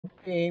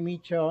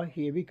Amy, so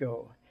here we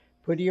go.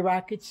 Put your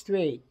racket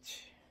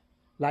straight,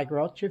 like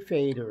Roger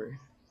Federer.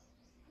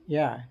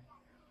 Yeah.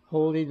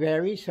 Hold it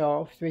very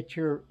soft with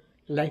your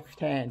left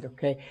hand,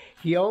 okay?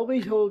 He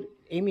always hold,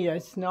 Amy,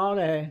 that's not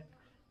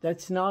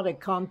a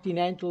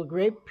continental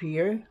grip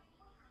here.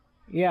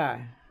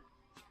 Yeah.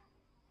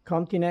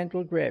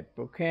 Continental grip,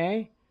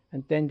 okay?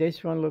 And then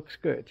this one looks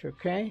good,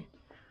 okay?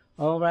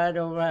 All right,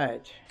 all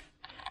right.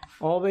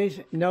 Always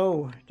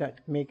know that,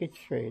 make it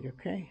straight,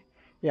 okay?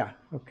 Yeah,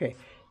 okay.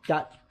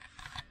 That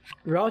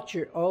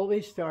Roger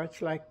always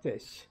starts like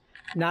this.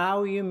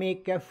 Now you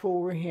make a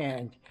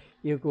forehand.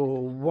 You go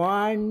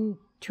 1,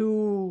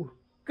 2,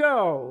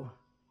 go.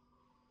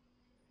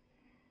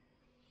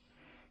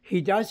 He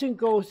doesn't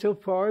go so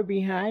far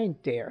behind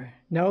there.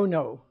 No,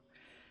 no.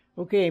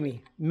 Okay,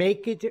 Amy,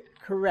 make it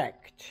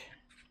correct.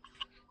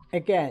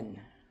 Again.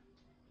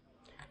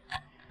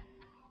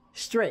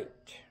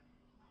 Straight.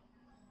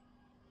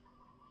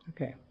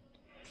 Okay.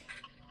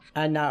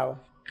 And now,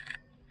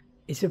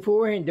 it's a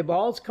forehand. The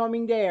ball's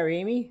coming there,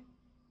 Amy.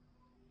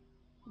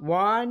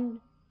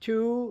 1,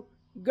 2,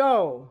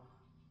 go.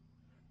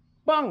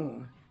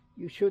 Bung.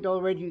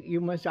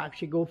 You must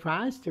actually go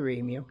faster,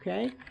 Amy,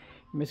 okay?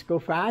 You must go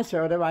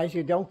faster, otherwise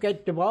you don't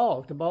get the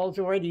ball. The ball's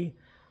already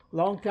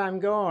long time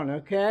gone,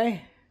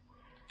 okay?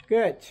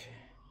 Good.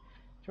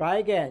 Try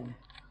again.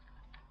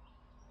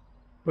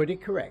 Put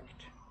it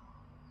correct,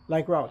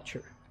 like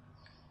Roger.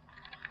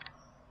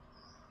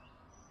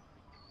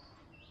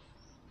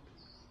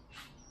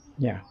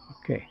 Yeah,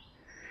 okay.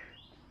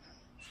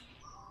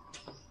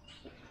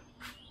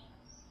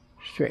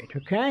 Straight,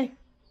 okay?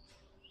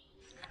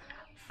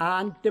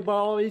 And the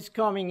ball is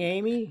coming,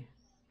 Amy,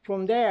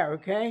 from there,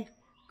 okay?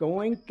 Go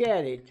and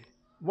get it.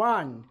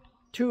 1,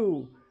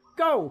 2,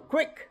 go,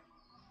 quick.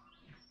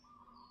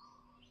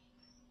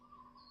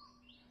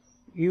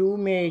 You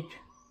made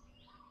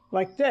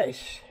like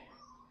this.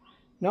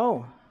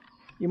 No,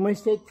 you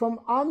must take from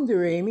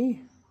under,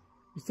 Amy.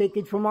 You take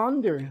it from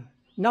under,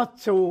 not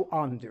so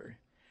under.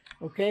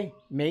 Okay,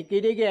 make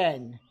it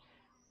again.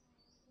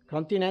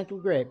 Continental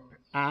grip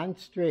and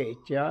straight,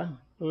 yeah? A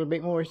little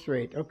bit more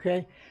straight,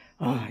 okay?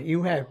 Oh,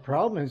 you have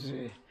problems.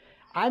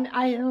 And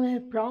I don't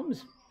have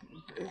problems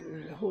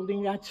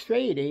holding that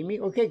straight, Amy.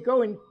 Okay,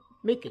 go and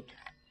make it.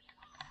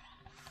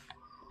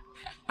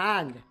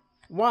 And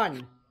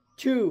 1,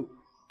 2,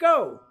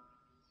 go.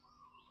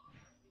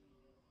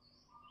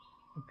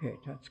 Okay,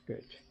 that's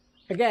good.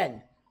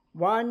 Again,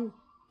 1,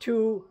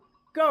 2,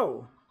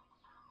 go.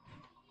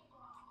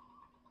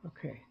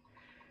 Okay,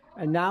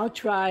 and now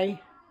try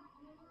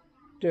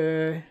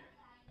the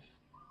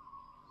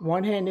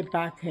one-handed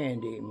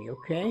backhand, Amy,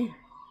 okay?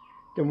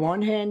 The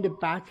one-handed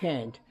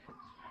backhand.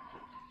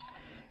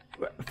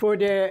 For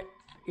the,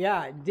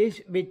 yeah, this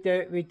with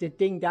the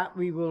thing that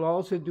we will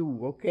also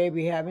do, okay?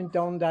 We haven't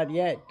done that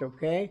yet,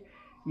 okay?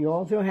 You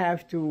also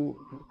have to,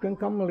 you can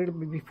come a little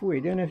bit before, you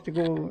don't have to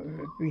go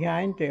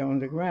behind there on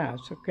the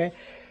grass, okay?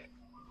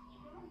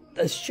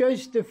 That's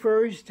just the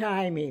first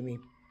time, Amy.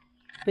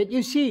 But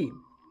you see,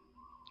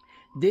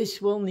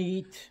 this will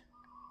need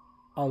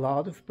a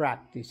lot of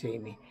practice,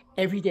 Amy.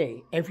 Every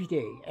day, every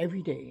day,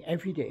 every day,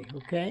 every day,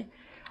 okay?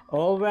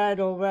 All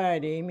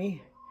right,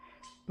 Amy.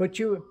 Put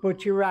your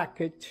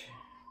racket.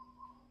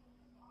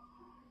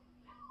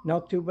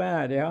 Not too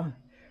bad, yeah?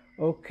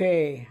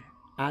 Okay,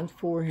 and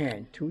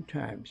forehand 2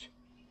 times.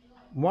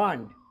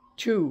 1,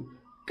 2,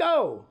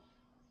 go!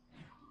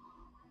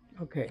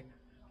 Okay,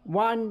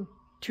 1,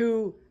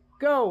 2,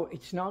 go!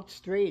 It's not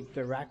straight,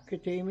 the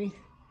racket, Amy.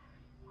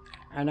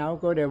 And I'll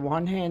go the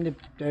one-handed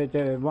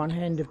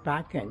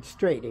backhand.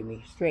 Straight,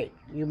 Amy, straight.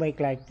 You make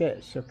like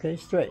this, okay?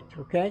 Straight,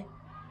 okay?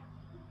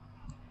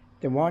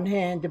 The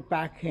one-handed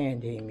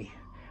backhand, Amy.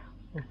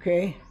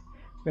 Okay?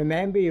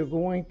 Remember, you're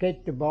going to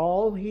get the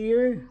ball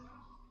here.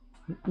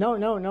 No,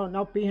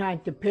 not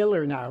behind the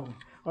pillar now.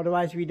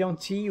 Otherwise, we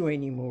don't see you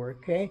anymore,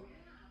 okay?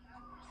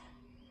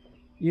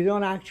 You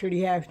don't actually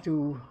have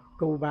to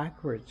go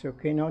backwards,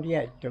 okay? Not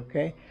yet,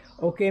 okay?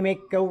 Okay,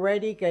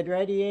 get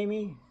ready,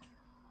 Amy.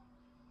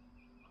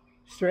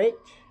 Straight,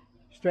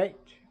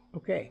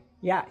 okay,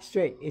 yeah,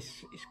 straight,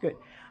 it's good.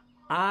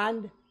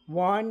 And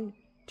 1,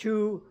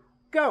 2,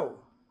 go.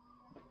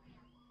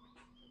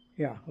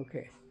 Yeah,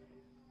 okay.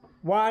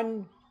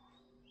 1,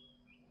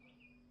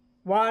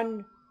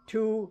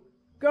 2,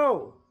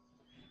 go.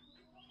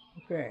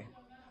 Okay,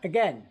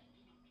 again.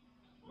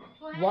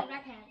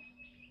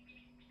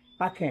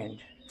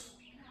 Backhand.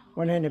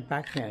 One-handed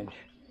backhand.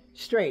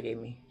 Straight,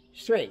 Amy,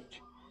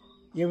 straight.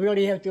 You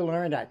really have to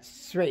learn that,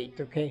 straight,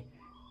 okay?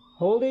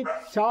 Hold it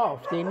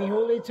soft, Amy,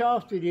 hold it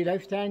soft with your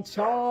left hand,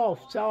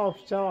 soft.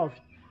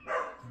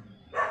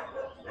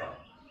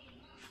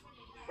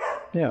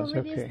 Yes,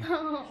 okay.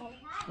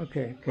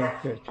 Okay,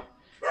 good.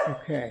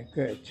 Okay,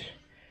 good.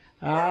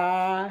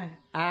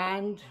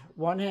 And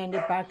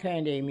one-handed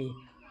backhand, Amy.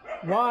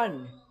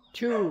 1,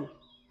 2,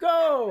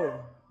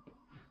 go!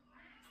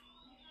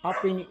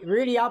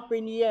 Really up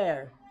in the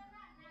air.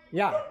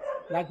 Yeah,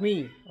 like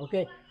me,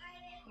 okay.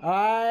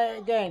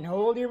 Again,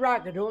 hold your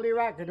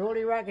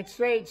racket,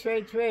 straight.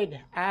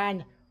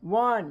 And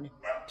 1,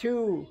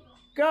 2,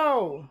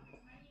 go!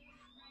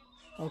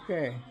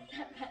 Okay.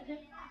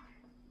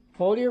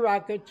 Hold your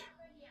racket.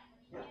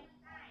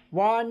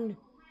 1,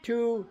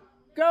 2,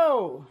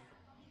 go!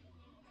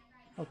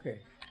 Okay,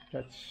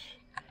 that's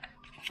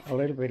a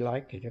little bit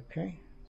like it, okay?